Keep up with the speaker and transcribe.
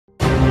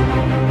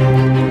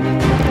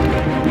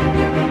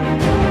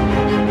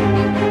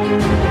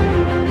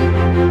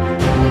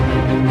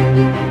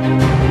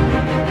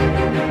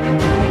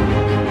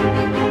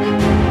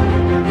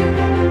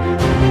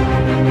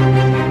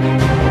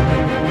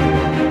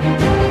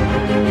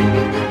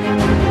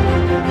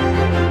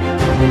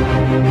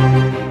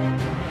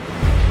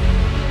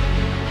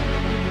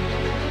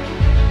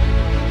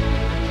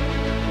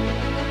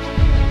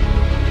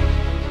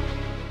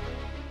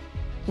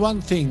one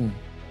thing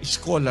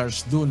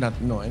scholars do not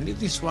know, and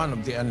it is one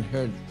of the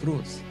unheard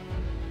truths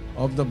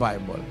of the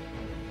Bible.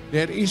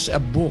 There is a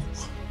book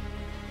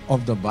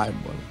of the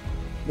Bible.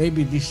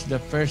 Maybe this is the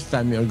first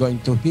time you're going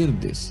to hear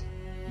this.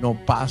 No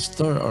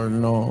pastor or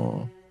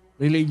no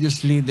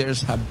religious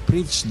leaders have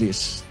preached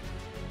this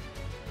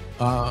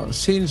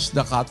since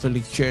the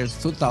Catholic Church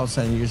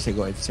 2,000 years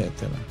ago,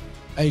 etc.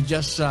 I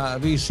just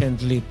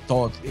recently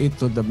taught it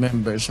to the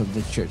members of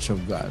the Church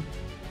of God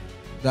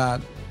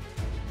that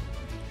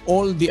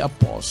all the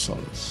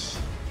apostles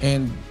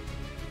and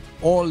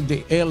all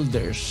the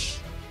elders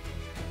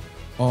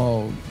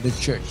of the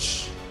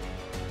church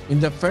in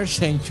the first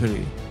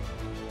century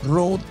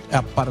wrote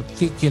a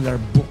particular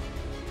book,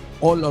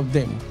 all of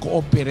them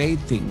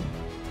cooperating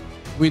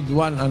with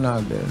one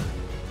another.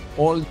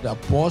 All the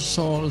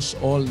apostles,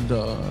 all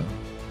the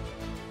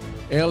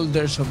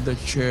elders of the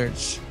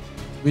church,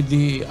 with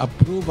the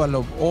approval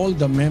of all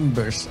the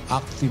members,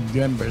 active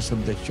members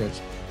of the church,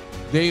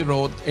 they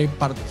wrote a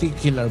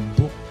particular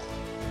book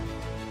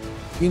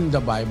in the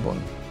Bible.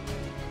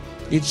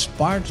 It's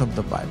part of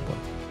the Bible.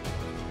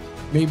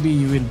 Maybe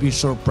you will be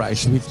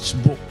surprised which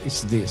book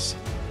is this.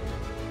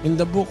 In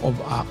the book of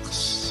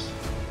Acts,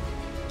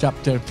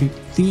 chapter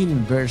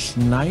 15, verse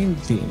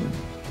 19,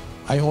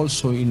 I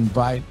also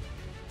invite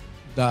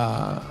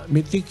the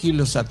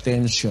meticulous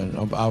attention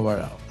of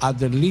our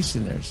other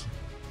listeners.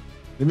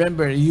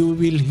 Remember, you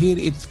will hear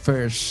it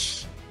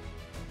first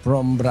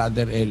from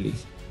Brother Eli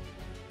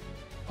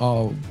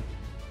of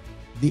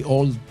the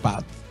old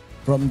path,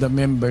 from the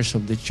members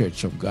of the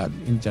Church of God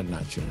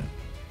International.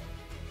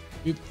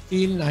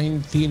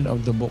 15:19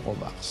 of the book of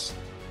Acts,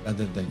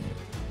 Brother Daniel.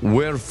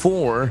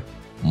 Wherefore,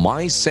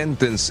 my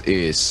sentence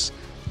is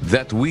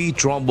that we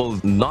trouble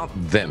not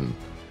them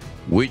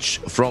which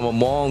from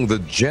among the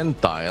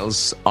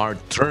Gentiles are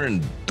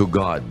turned to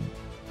God,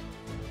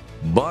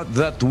 but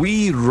that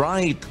we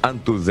write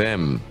unto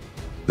them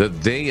that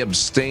they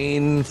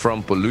abstain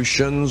from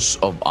pollutions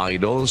of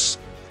idols,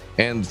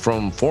 and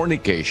from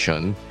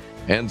fornication,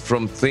 and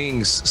from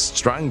things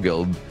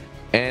strangled,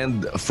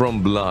 and from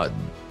blood.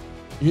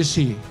 You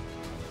see,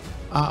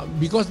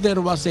 because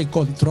there was a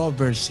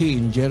controversy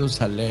in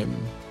Jerusalem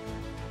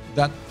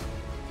that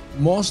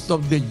most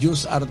of the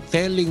Jews are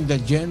telling the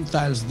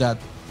Gentiles that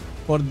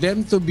for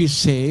them to be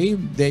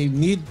saved, they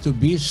need to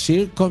be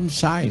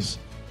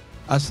circumcised,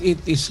 as it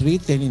is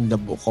written in the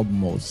book of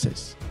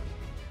Moses.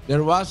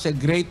 There was a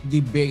great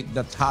debate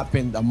that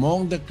happened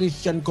among the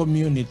Christian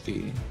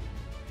community.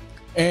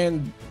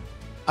 And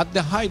at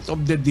the height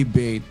of the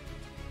debate,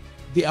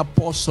 the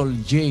Apostle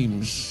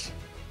James,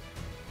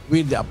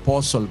 with the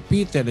Apostle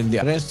Peter and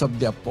the rest of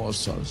the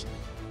apostles,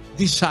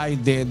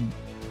 decided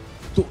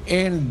to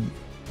end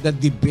the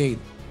debate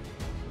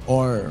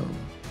or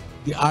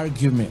the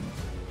argument.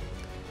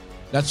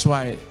 That's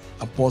why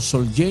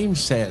Apostle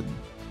James said,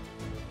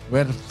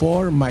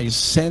 wherefore my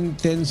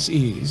sentence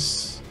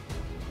is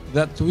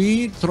that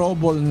we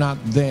trouble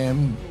not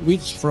them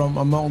which from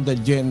among the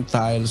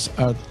Gentiles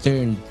are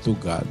turned to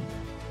God.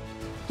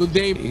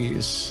 Today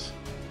is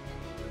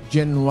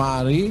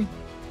January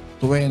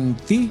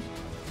 20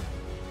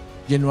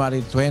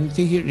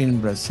 here in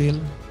Brazil,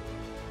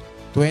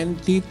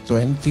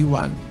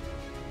 2021.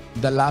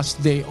 The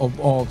last day of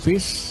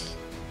office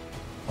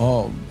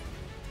of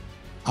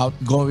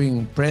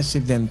outgoing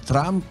President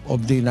Trump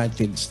of the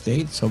United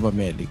States of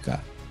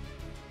America.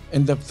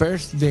 And the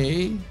first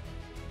day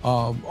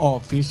of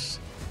office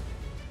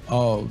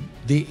of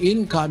the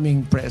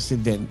incoming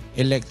president,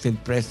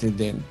 elected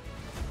President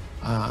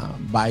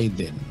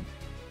Biden.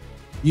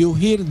 You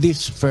hear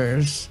this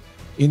verse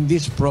in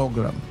this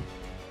program.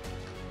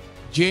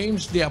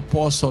 James the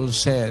Apostle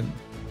said,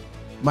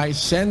 my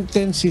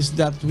sentence is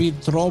that we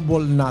trouble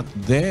not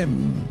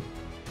them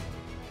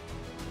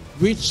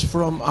which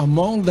from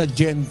among the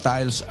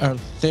Gentiles are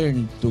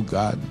turned to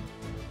God,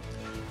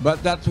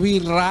 but that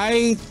we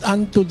write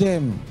unto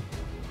them.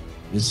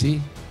 You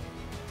see,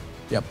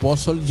 the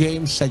Apostle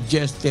James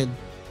suggested,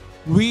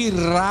 we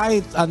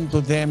write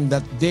unto them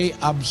that they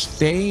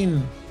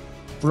abstain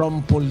from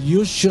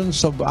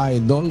pollutions of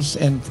idols,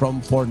 and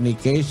from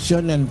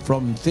fornication, and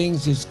from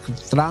things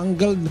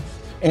strangled,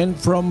 and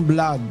from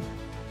blood.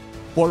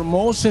 For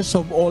Moses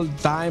of old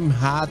time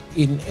hath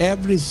in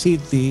every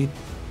city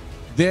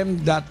them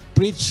that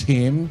preach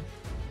him,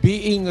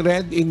 being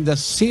read in the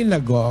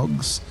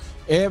synagogues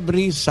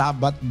every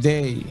Sabbath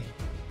day.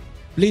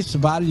 Please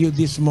value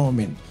this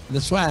moment.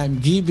 That's why I'm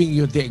giving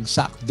you the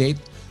exact date.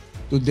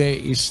 Today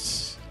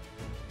is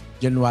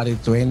January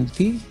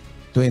 20,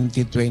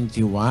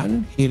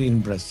 2021 here in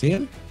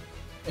Brazil.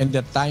 And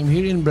the time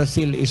here in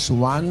Brazil is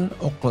 1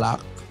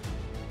 o'clock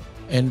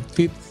and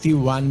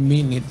 51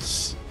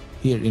 minutes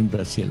here in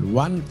Brazil.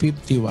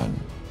 1:51.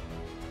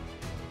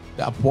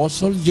 The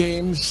Apostle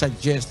James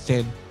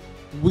suggested,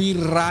 we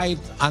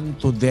write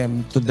unto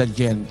them, to the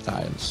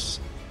Gentiles.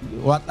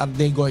 What are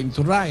they going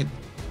to write?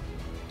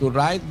 To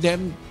write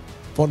them,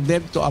 for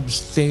them to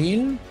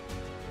abstain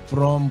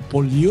from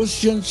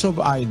pollutions of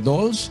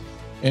idols,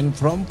 and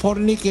from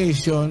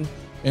fornication,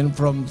 and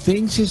from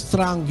things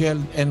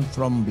strangled, and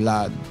from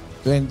blood.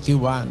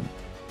 21.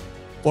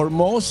 For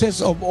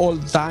Moses of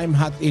old time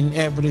hath in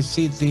every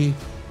city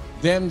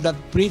them that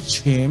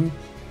preach him,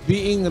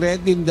 being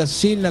read in the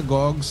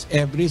synagogues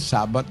every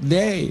Sabbath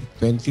day.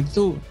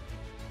 22.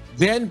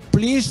 Then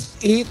pleased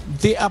it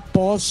the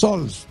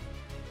apostles.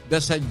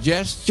 The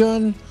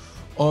suggestion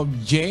of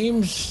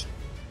James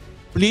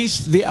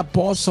pleased the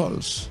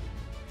apostles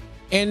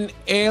and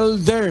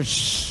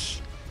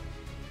elders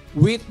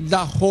with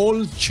the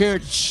whole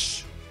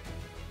church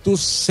to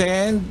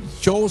send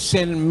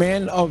chosen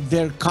men of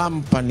their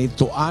company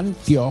to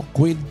Antioch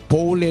with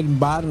Paul and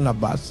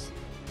Barnabas,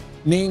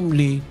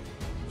 namely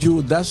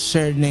Judas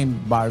surnamed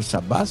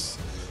Barsabas,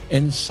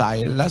 and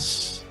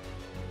Silas,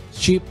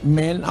 chief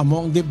men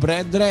among the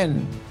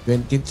brethren.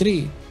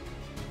 23.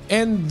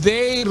 And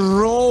they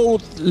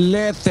wrote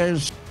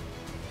letters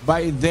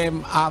by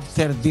them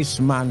after this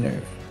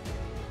manner.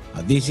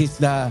 This is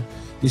the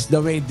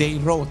way they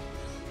wrote.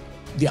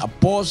 The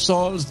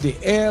apostles, the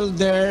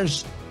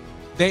elders,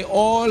 they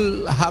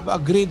all have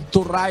agreed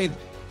to write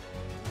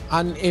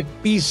an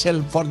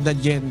epistle for the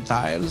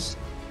Gentiles.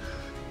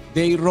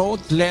 They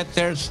wrote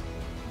letters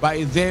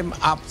by them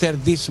after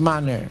this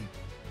manner.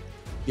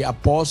 The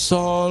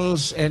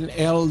apostles and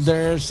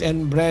elders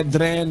and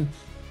brethren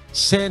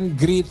send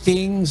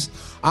greetings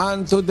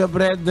unto the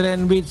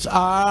brethren which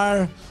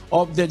are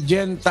of the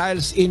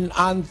Gentiles in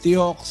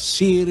Antioch,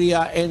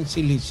 Syria, and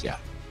Cilicia.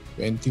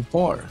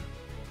 24.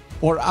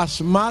 For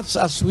as much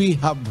as we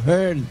have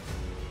heard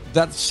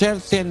that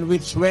certain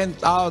which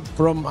went out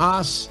from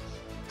us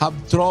have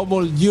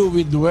troubled you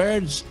with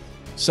words,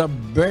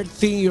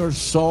 subverting your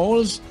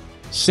souls,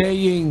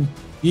 saying,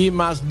 ye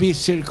must be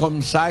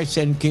circumcised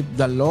and keep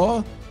the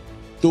law,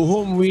 to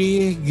whom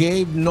we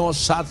gave no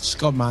such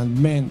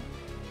commandment.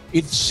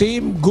 It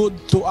seemed good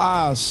to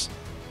us,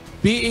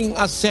 being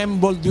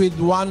assembled with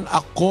one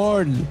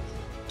accord,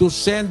 to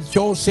send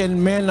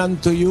chosen men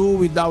unto you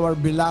with our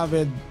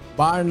beloved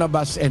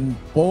Barnabas and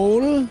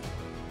Paul,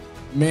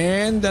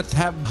 men that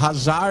have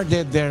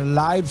hazarded their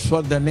lives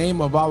for the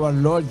name of our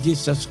Lord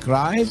Jesus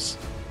Christ.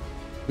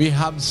 We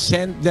have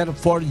sent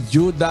therefore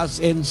Judas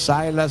and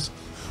Silas,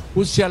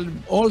 who shall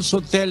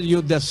also tell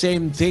you the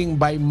same thing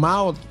by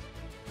mouth.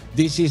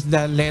 This is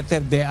the letter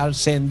they are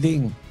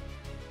sending.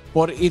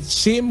 For it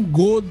seemed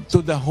good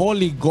to the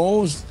Holy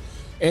Ghost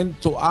and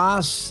to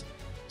us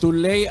to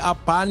lay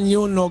upon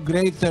you no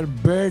greater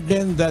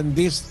burden than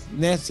these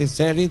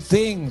necessary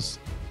things,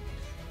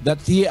 that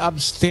ye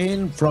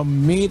abstain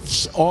from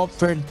meats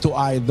offered to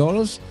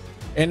idols,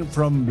 and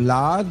from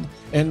blood,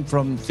 and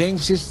from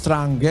things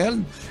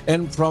strangled,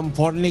 and from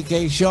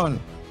fornication,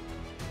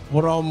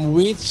 from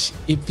which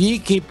if ye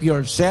keep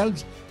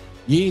yourselves,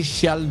 ye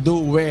shall do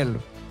well.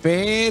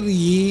 Fare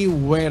ye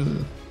well.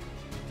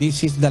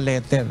 This is the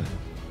letter.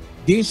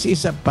 This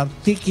is a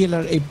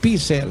particular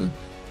epistle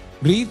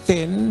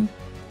written,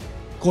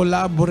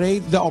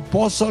 collaborate the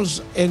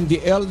apostles and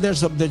the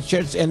elders of the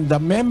church and the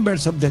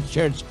members of the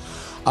church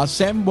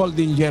assembled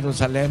in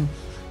Jerusalem.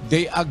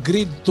 They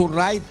agreed to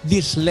write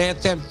this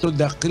letter to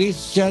the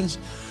Christians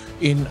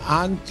in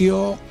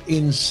Antioch,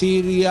 in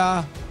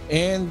Syria,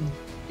 and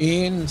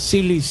in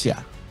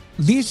Cilicia.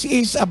 This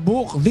is a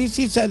book, this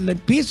is an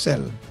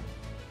epistle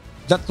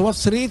that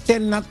was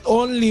written not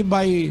only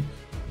by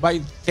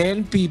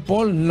 10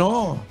 people,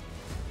 no.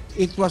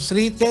 It was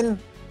written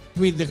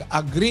with the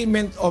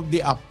agreement of the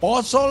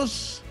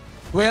apostles,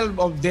 12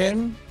 of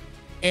them,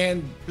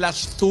 and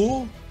plus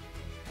 2,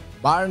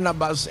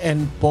 Barnabas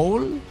and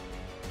Paul,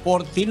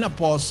 14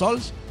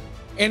 apostles,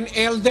 and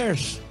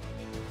elders.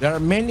 There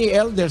are many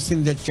elders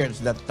in the church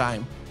that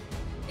time.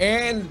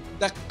 And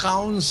the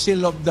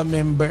council of the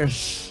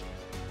members,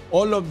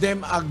 all of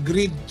them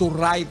agreed to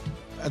write.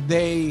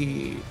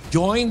 They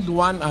joined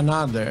one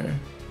another,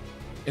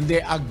 and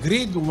they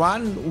agreed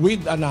one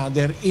with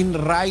another in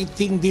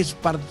writing this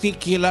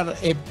particular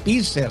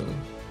epistle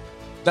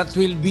that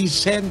will be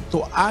sent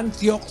to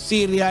Antioch,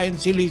 Syria,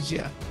 and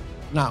Cilicia.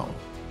 Now,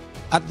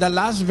 at the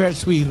last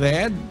verse we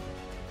read,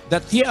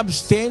 that ye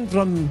abstain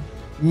from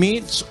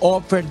meats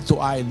offered to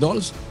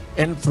idols,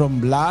 and from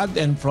blood,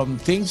 and from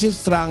things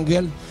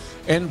strangled,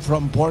 and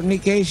from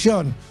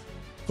fornication,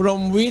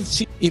 from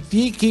which if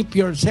ye keep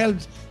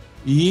yourselves,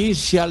 ye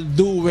shall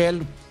do well,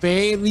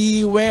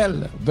 very well.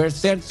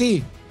 Verse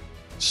 30.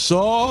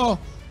 So,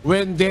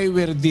 when they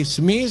were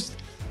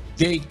dismissed,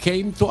 they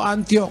came to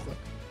Antioch.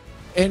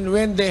 And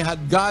when they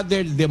had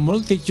gathered the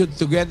multitude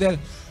together,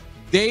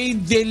 they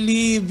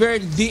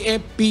delivered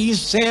the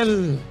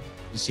epistle.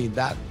 You see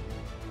that?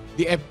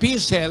 The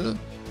epistle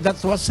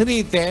that was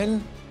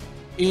written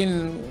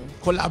in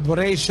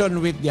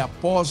collaboration with the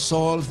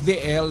apostles, the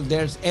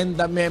elders, and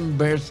the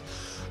members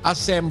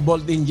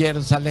assembled in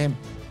Jerusalem.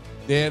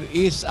 There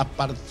is a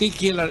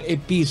particular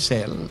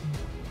epistle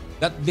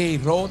that they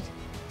wrote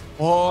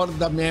for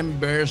the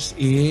members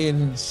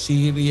in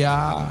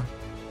Syria,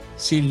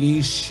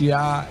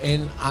 Cilicia,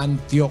 and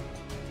Antioch.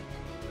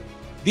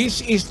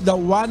 This is the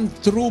one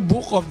true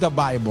book of the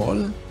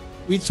Bible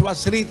which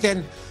was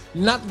written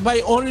not by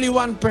only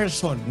one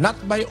person, not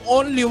by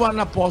only one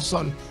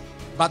apostle,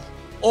 but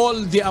all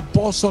the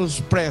apostles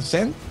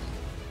present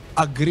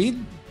agreed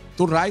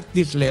to write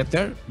this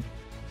letter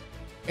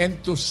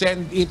and to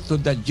send it to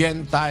the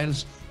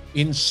Gentiles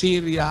in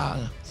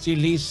Syria,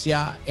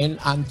 Cilicia, and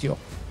Antioch.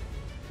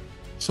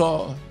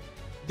 So,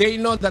 they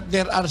know that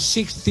there are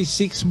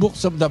 66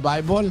 books of the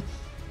Bible.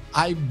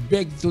 I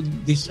beg to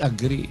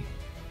disagree.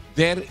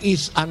 There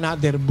is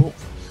another book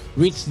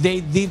which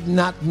they did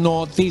not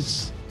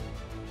notice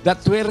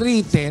that were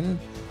written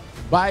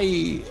by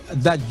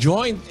the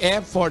joint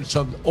efforts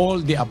of all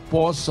the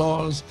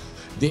apostles,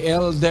 the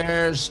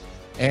elders,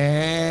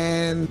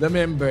 and the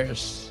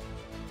members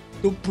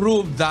to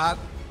prove that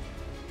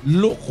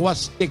Luke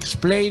was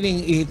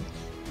explaining it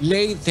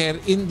later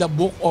in the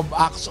book of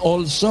Acts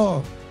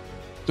also,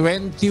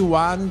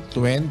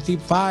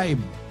 21:25.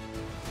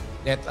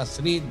 Let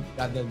us read,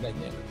 Brother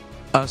Daniel.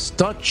 As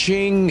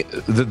touching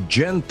the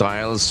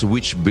Gentiles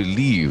which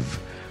believe,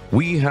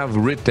 we have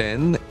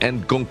written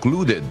and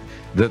concluded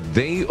that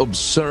they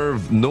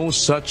observe no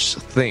such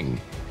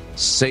thing,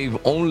 save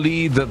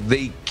only that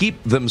they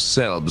keep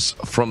themselves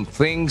from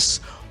things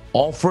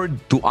offered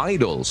to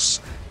idols,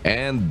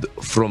 and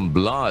from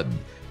blood,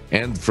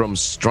 and from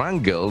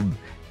strangled,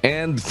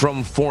 and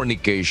from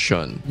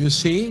fornication. You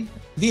see,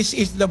 this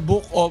is the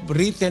book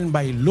written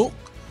by Luke.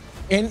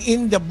 And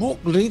in the book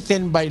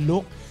written by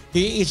Luke,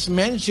 he is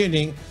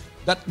mentioning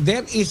that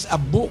there is a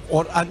book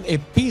or an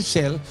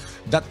epistle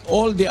that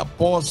all the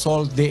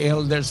apostles, the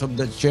elders of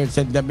the church,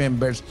 and the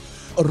members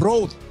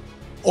wrote,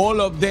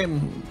 all of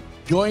them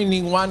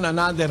joining one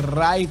another,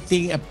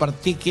 writing a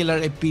particular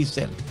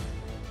epistle.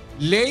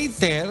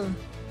 Later,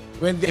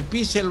 when the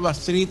epistle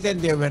was written,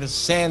 they were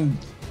sent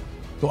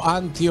to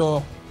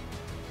Antioch,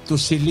 to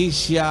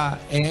Cilicia,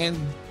 and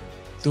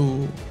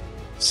to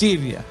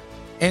Syria.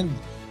 And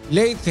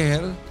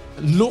later,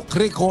 Luke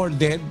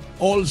recorded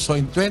also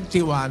in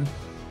 21,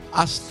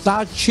 as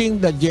touching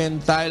the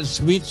Gentiles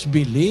which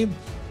believe,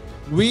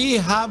 we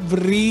have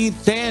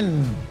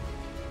written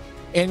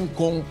and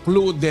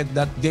concluded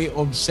that they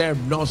observe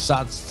no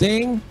such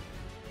thing,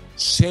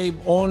 save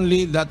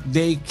only that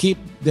they keep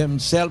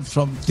themselves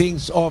from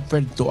things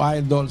offered to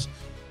idols,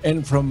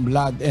 and from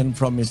blood, and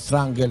from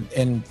strangled,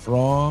 and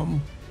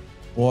from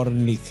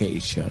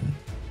fornication.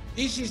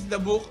 This is the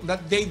book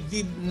that they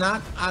did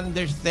not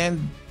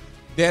understand.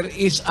 There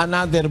is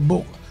another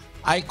book.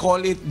 I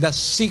call it the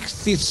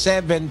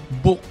 67th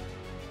book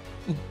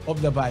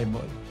of the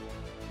Bible.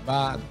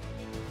 But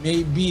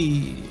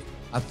maybe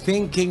a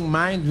thinking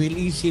mind will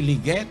easily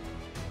get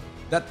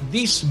that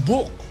this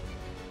book,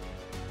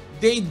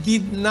 they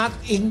did not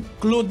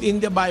include in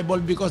the Bible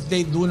because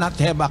they do not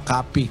have a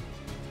copy.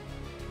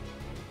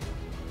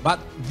 But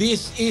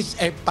this is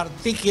a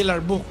particular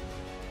book.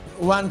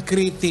 One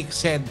critic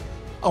said,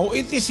 oh,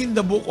 it is in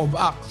the book of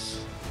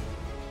Acts.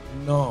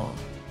 No.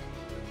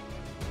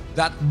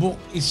 That book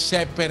is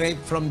separate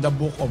from the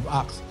book of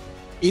Acts.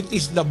 It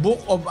is the book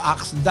of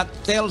Acts that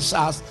tells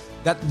us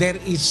that there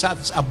is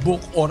such a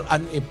book or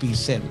an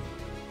epistle.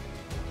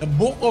 The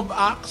book of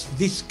Acts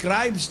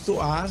describes to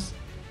us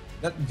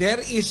that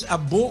there is a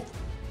book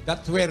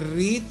that were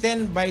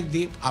written by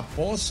the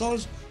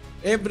apostles,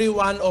 every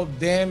one of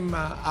them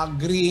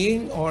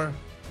agreeing or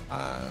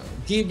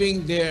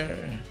giving their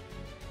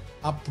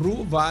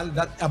approval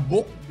that a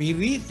book be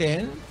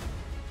written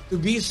to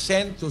be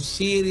sent to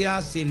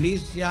Syria,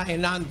 Cilicia,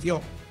 and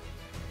Antioch.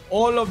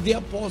 All of the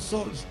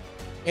apostles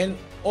and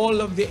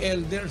all of the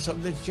elders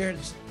of the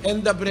church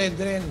and the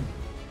brethren.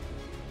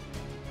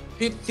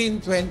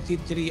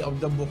 15:23 of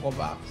the book of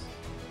Acts.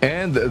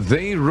 And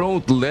they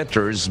wrote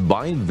letters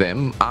by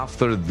them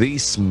after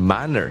this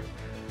manner.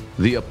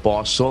 The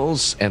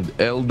apostles and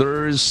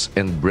elders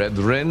and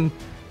brethren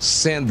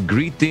send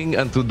greeting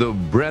unto the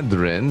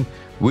brethren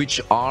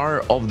which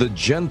are of the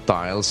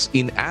Gentiles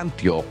in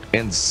Antioch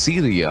and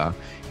Syria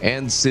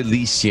and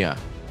Cilicia.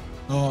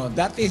 Oh,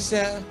 that is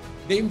the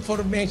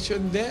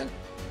information there.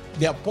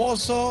 The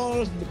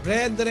apostles, the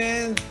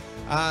brethren,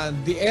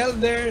 the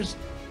elders,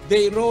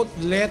 they wrote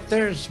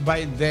letters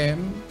by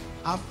them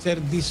after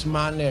this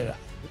manner.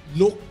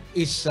 Luke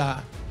is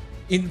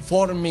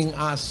informing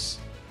us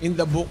in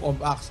the book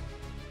of Acts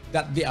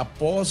that the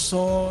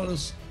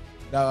apostles,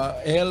 the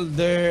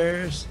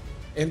elders,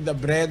 and the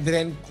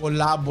brethren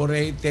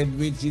collaborated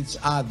with each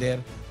other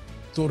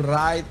to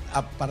write a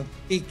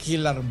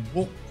particular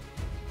book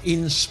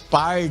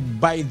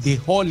inspired by the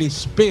Holy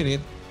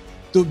Spirit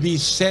to be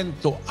sent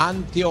to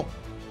Antioch,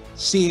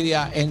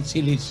 Syria, and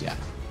Cilicia.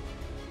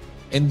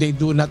 And they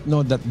do not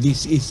know that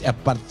this is a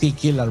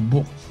particular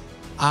book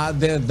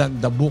other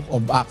than the book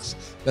of Acts.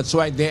 That's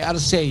why they are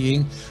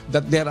saying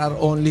that there are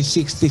only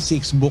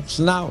 66 books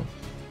now.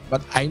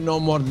 But I know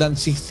more than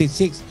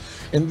 66.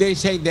 And they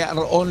say there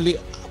are only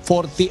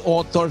 40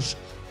 authors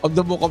of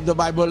the book of the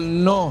Bible.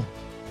 No,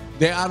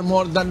 there are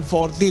more than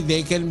 40.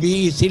 They can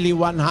be easily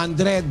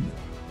 100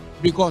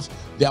 because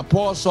the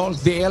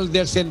apostles, the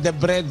elders, and the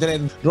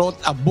brethren wrote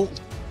a book.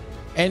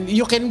 And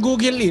you can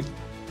Google it,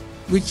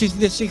 which is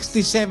the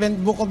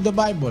 67th book of the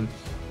Bible.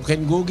 You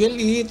can Google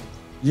it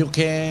You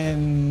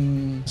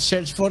can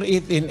search for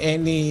it in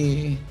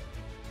any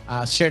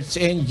search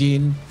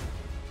engine,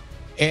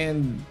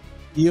 and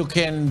you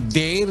can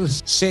dare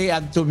say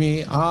unto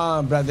me,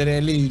 Brother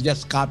Eli, you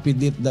just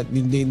copied it that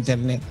in the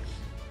internet.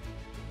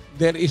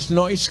 There is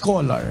no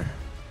scholar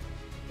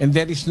and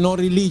there is no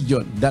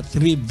religion that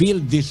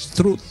revealed this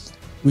truth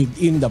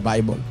within the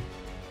Bible.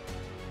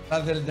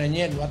 Brother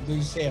Daniel, what do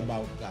you say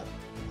about that?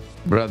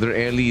 Brother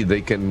Eli,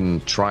 they can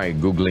try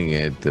Googling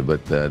it,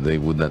 but they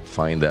would not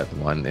find that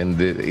one.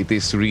 And it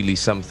is really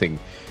something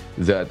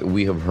that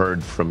we have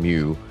heard from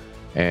you,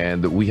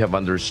 and we have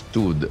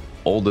understood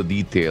all the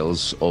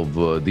details of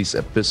this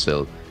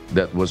epistle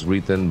that was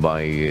written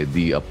by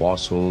the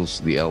apostles,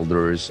 the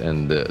elders,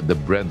 and the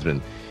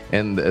brethren.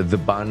 And the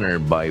banner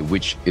by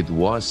which it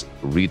was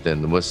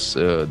written was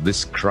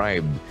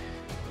described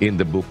in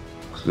the book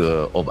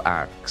of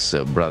Acts,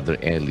 Brother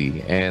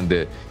Eli.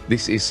 And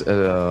this is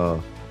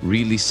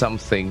really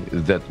something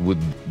that would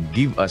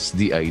give us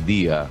the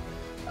idea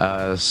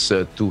as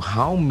to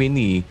how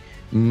many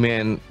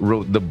men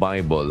wrote the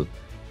Bible.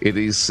 It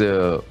is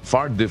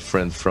far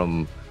different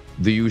from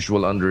the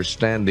usual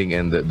understanding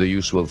and the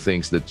usual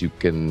things that you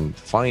can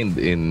find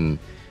in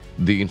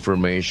the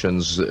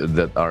informations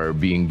that are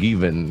being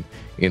given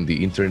in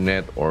the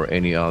internet or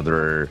any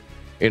other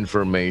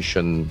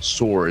information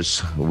source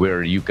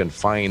where you can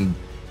find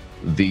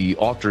the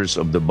authors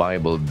of the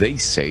Bible. They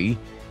say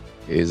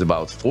is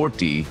about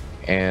 40,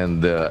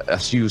 and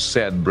as you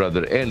said,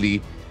 Brother Eli,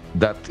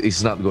 that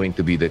is not going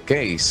to be the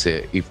case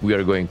if we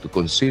are going to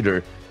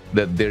consider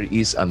that there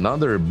is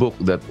another book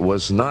that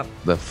was not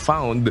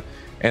found,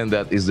 and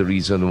that is the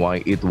reason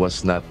why it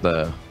was not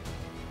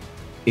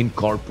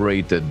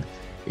incorporated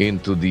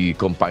into the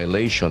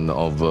compilation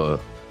of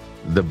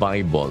the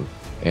Bible.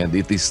 And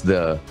it is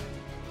the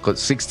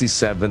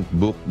 67th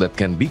book that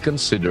can be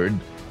considered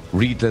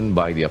written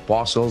by the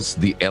apostles,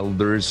 the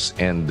elders,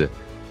 and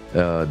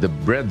the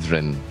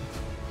brethren.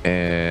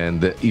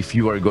 And if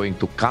you are going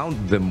to count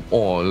them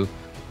all,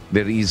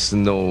 there is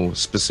no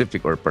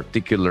specific or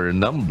particular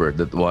number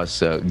that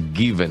was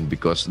given,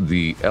 because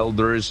the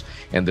elders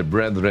and the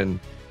brethren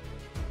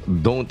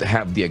don't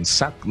have the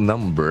exact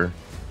number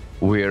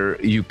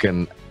where you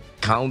can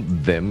count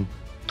them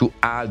to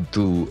add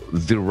to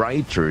the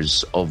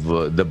writers of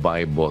the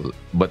Bible.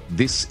 But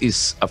this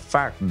is a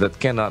fact that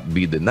cannot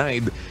be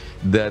denied,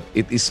 that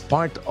it is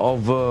part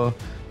of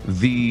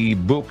the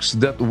books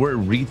that were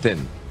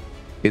written.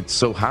 It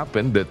so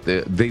happened that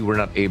they were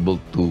not able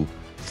to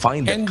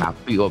find a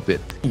copy of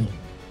it.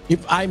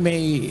 If I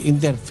may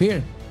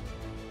interfere,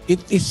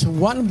 it is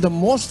one of the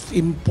most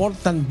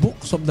important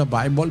books of the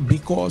Bible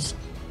because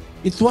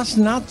it was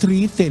not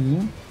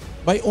written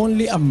by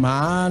only a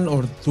man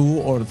or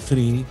two or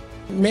three.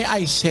 May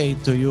I say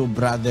to you,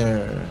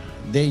 Brother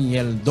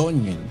Daniel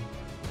Doniel,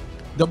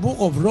 the book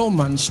of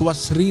Romans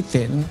was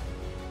written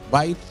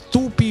by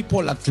two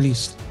people at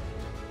least.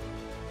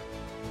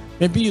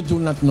 Maybe you do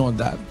not know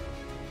that.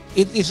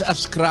 It is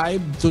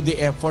ascribed to the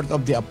effort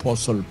of the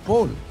Apostle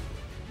Paul.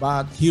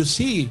 But you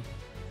see,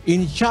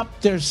 in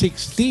chapter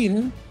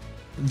 16,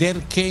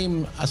 there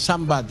came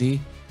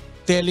somebody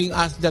telling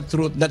us the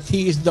truth that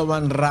he is the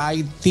one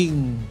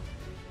writing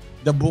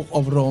the book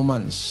of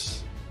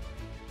Romans.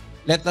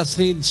 Let us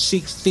read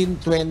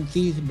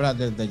 16:20,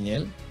 Brother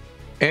Daniel.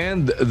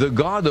 And the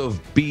God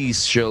of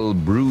peace shall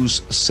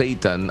bruise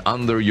Satan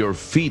under your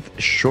feet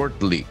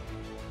shortly.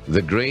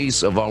 The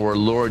grace of our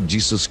Lord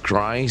Jesus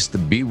Christ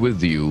be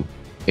with you.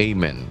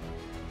 Amen.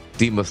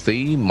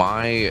 Timothy,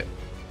 my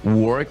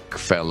work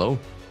fellow,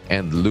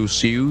 and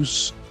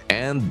Lucius,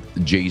 and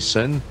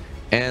Jason,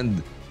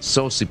 and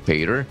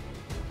Sosipater,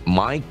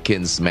 my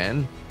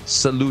kinsman,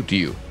 salute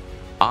you.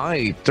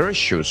 I,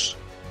 Tertius,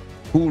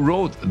 who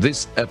wrote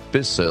this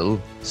epistle,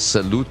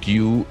 salute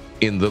you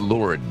in the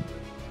Lord.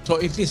 So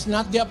it is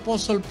not the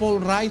Apostle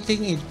Paul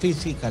writing it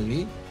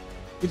physically.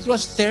 It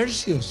was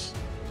Tertius,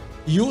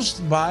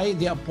 used by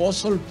the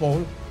Apostle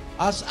Paul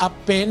as a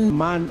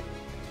penman.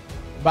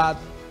 But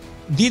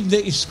did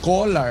the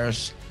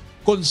scholars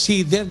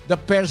consider the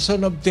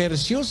person of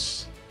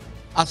Tertius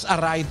as a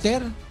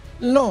writer?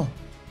 No.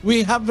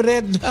 We have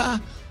read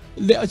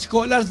the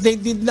scholars, they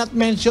did not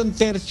mention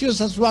Tertius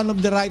as one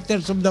of the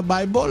writers of the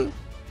Bible.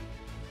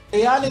 The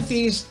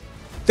reality is,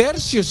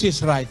 Tertius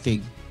is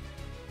writing.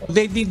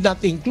 They did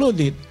not include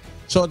it.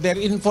 So their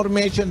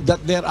information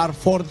that there are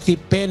 40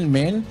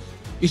 penmen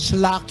is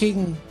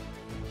lacking.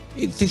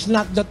 It is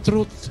not the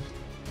truth.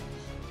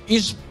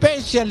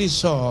 Especially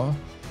so,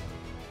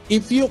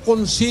 if you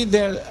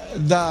consider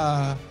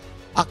the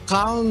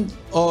account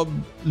of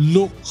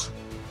Luke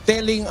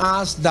telling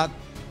us that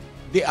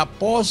the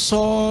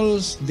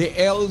apostles, the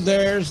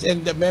elders,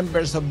 and the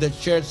members of the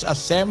church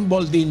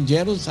assembled in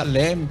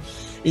Jerusalem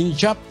in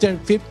chapter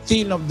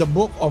 15 of the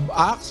book of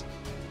Acts,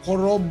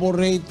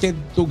 corroborated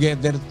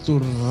together to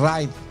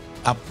write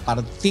a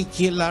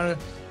particular,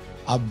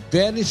 a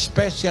very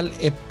special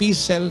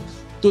epistle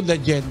to the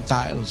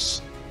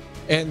Gentiles.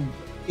 And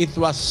it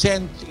was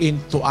sent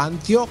into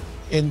Antioch,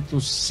 into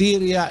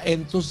Syria,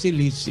 and to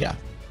Cilicia.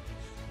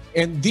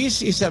 And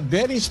this is a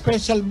very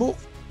special book.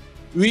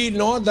 We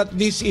know that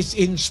this is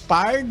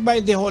inspired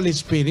by the Holy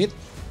Spirit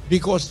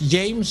because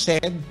James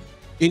said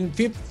in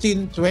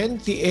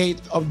 15:28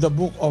 of the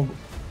book of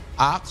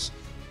Acts,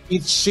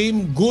 it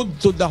seemed good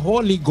to the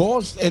Holy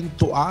Ghost and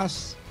to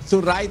us to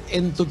write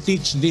and to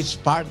teach this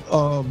part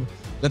of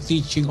the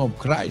teaching of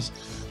Christ.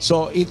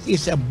 So it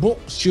is a book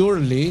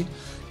surely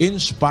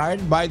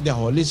inspired by the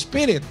Holy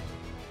Spirit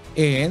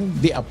and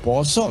the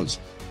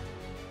apostles.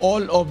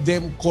 All of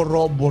them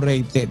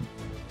corroborated.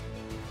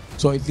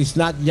 So it is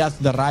not just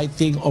the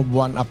writing of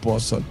one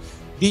apostle.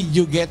 Did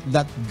you get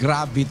that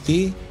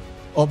gravity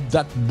of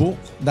that book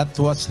that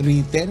was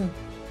written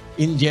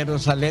in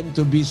Jerusalem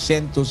to be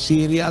sent to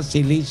Syria,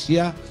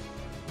 Cilicia,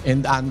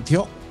 and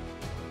Antioch?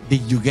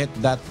 Did you get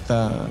that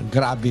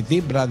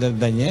gravity, Brother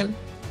Daniel?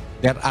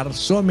 There are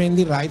so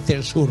many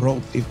writers who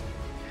wrote it.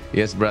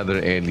 Yes, Brother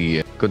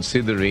Eli,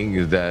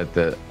 considering that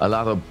a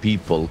lot of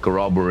people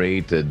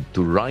corroborated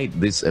to write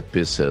this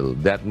epistle,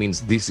 that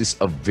means this is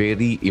a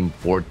very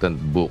important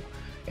book.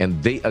 And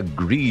they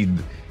agreed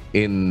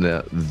in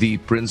the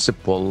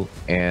principle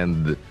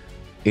and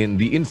in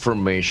the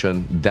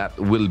information that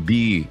will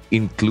be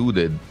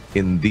included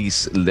in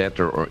this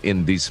letter or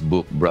in this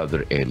book,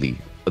 Brother Eli.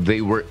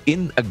 They were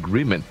in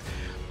agreement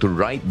to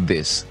write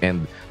this,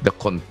 and the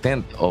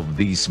content of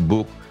this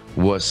book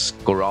was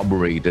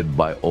corroborated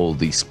by all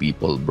these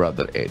people,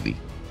 Brother Eli.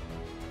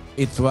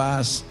 It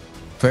was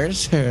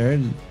first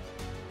heard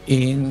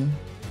in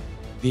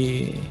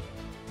the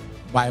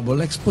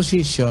Bible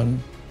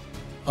exposition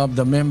of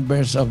the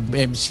members of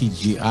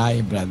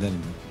MCGI, Brother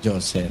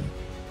Joseph.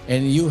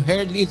 And you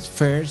heard it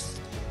first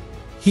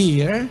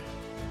here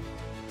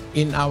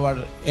in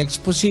our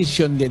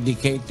exposition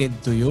dedicated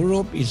to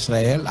Europe,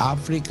 Israel,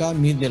 Africa,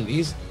 Middle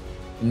East,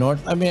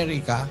 North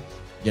America,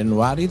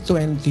 January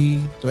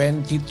 20,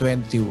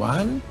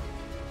 2021,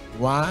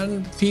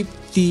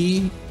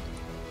 1:50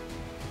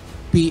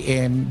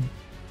 p.m.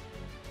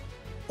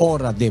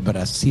 Hora de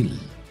Brazil.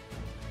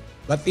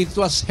 But it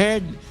was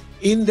heard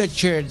in the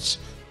church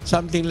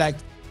something like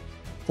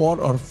 4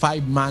 or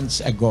 5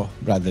 months ago,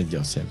 Brother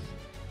Joseph.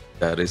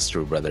 That is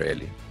true, Brother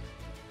Eli.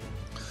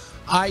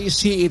 I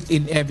see it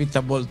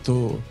inevitable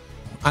to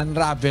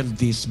unravel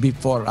this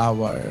before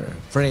our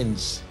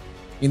friends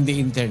in the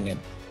internet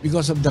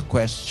because of the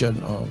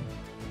question of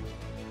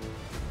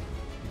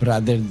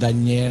Brother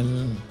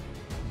Daniel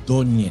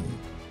Donyin.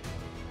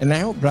 And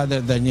I hope Brother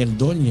Daniel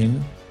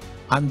Donyin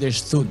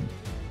understood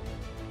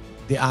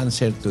the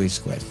answer to his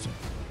question.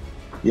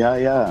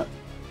 Yeah.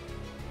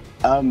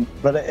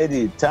 Brother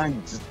Eddie,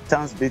 thanks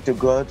be to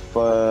God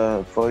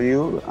for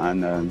you,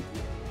 and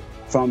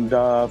from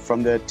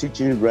the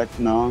teaching right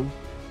now,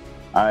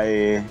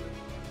 I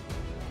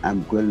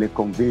am greatly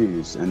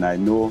convinced, and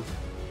I know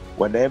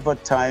whatever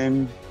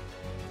time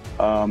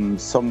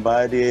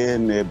somebody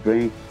may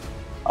bring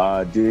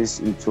this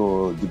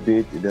into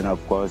debate, then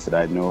of course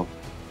I know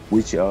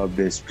which of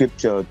the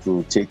scripture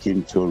to take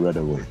into right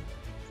away.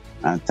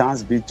 And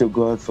thanks be to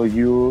God for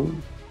you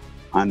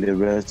and the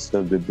rest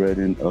of the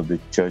brethren of the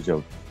Church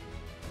of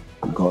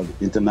God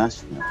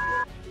International.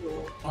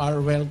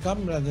 Are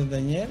welcome, Brother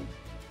Daniel.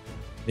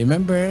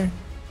 Remember,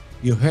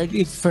 you heard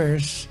it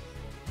first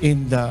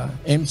in the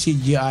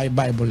MCGI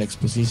Bible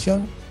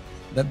exposition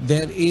that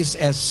there is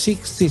a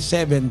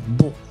 67th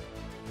book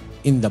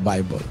in the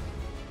Bible.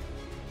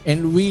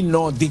 And we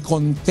know the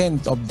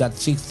content of that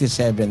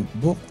 67th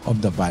book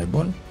of the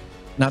Bible,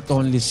 not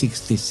only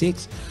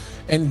 66.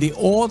 And the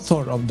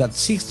author of that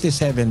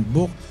 67th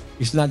book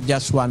is not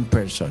just one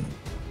person.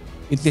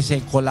 It is a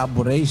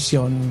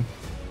collaboration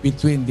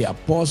between the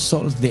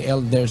apostles, the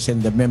elders,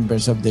 and the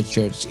members of the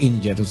church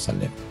in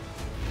Jerusalem.